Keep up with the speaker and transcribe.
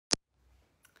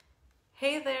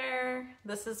Hey there,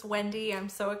 this is Wendy. I'm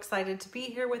so excited to be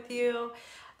here with you.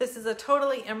 This is a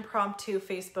totally impromptu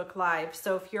Facebook Live.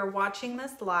 So if you're watching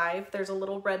this live, there's a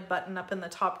little red button up in the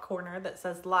top corner that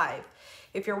says live.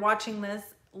 If you're watching this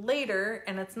later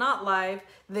and it's not live,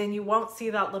 then you won't see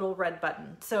that little red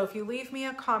button. So if you leave me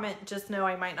a comment, just know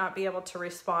I might not be able to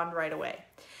respond right away.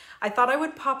 I thought I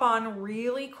would pop on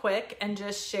really quick and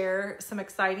just share some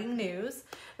exciting news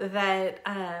that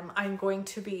I'm going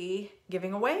to be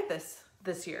giving away this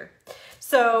year.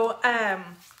 So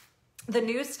the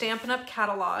new Stampin' Up!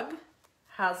 Catalog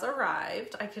has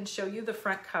arrived. I can show you the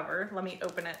front cover. Let me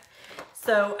open it.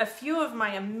 So a few of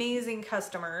my amazing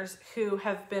customers who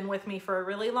have been with me for a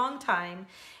really long time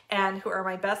and who are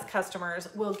my best customers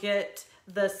will get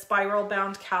the spiral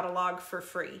bound catalog for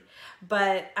free.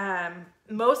 But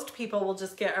most people will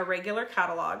just get a regular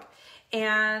catalog.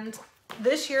 And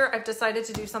this year I've decided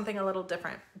to do something a little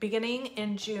different. Beginning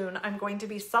in June, I'm going to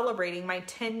be celebrating my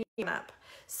 10 year up.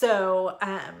 So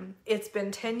it's been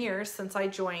 10 years since I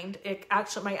joined.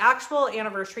 My actual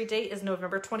anniversary date is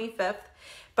November 25th,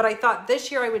 but I thought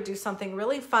this year I would do something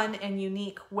really fun and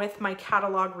unique with my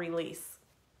catalog release.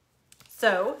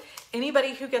 So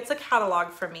anybody who gets a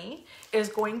catalog from me is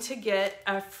going to get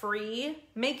a free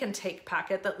make and take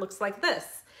packet that looks like this.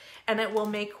 And it will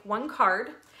make one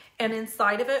card, and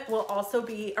inside of it will also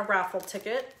be a raffle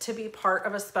ticket to be part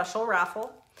of a special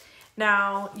raffle.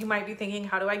 Now, you might be thinking,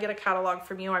 how do I get a catalog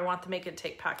from you? I want the make and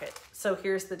take packet. So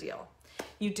here's the deal.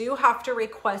 You do have to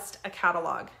request a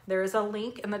catalog. There is a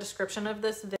link in the description of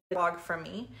this vlog from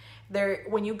me.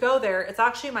 When you go there, it's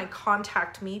actually my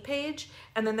contact me page.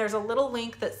 And then there's a little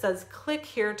link that says, click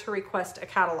here to request a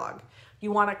catalog.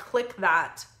 You want to click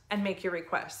that and make your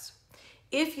request.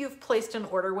 If you've placed an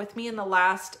order with me in the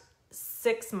last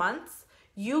 6 months,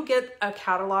 you get a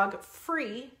catalog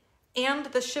free and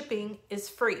the shipping is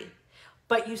free,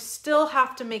 but you still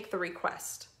have to make the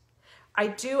request. I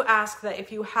do ask that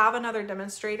if you have another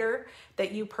demonstrator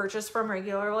that you purchase from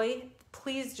regularly,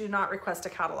 please do not request a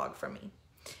catalog from me.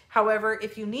 However,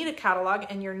 if you need a catalog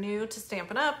and you're new to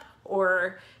Stampin' Up!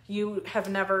 Or you have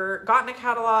never gotten a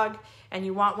catalog and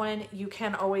you want one, you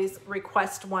can always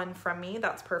request one from me.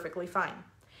 That's perfectly fine.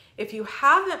 If you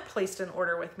haven't placed an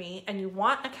order with me and you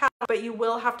want a catalog, but you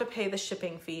will have to pay the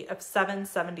shipping fee of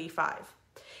 $7.75,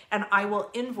 and I will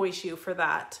invoice you for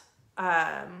that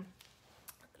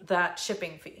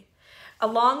shipping fee.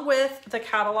 Along with the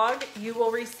catalog, you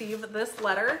will receive this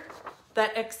letter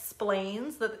that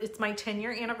explains that it's my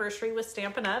 10-year anniversary with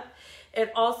Stampin' Up! It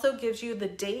also gives you the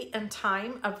date and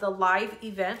time of the live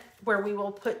event where we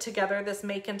will put together this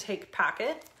make and take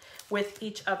packet with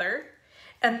each other.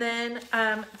 And then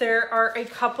there are a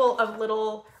couple of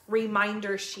little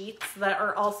reminder sheets that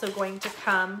are also going to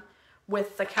come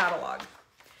with the catalog.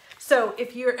 So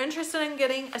if you're interested in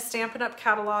getting a Stampin' Up!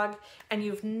 Catalog and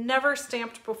you've never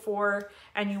stamped before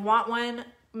and you want one,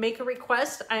 make a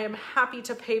request. I am happy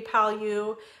to PayPal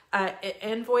you an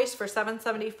invoice for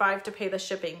 $7.75 to pay the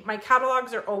shipping. My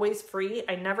catalogs are always free.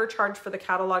 I never charge for the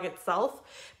catalog itself,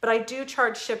 but I do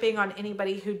charge shipping on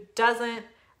anybody who doesn't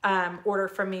order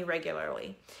from me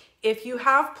regularly. If you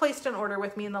have placed an order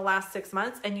with me in the last 6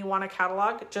 months and you want a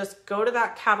catalog, just go to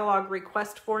that catalog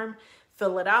request form,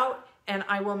 fill it out, and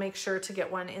I will make sure to get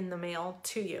one in the mail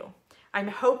to you. I'm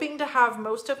hoping to have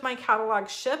most of my catalog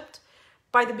shipped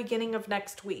by the beginning of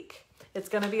next week. It's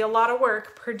going to be a lot of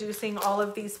work producing all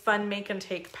of these fun make and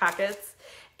take packets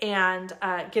and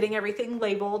getting everything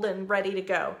labeled and ready to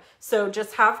go. So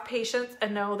just have patience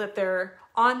and know that they're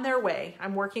on their way.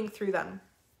 I'm working through them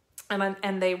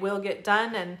and they will get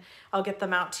done, and I'll get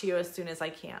them out to you as soon as I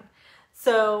can.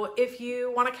 So if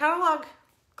you want a catalog,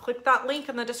 click that link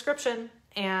in the description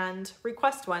and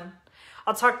request one.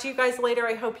 I'll talk to you guys later.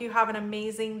 I hope you have an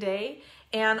amazing day.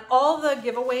 And all the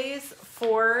giveaways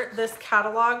for this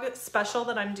catalog special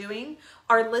that I'm doing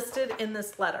are listed in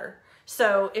this letter.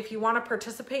 So if you want to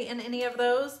participate in any of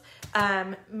those,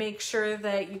 make sure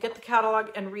that you get the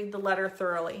catalog and read the letter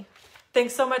thoroughly.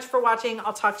 Thanks so much for watching.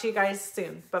 I'll talk to you guys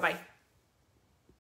soon. Bye-bye.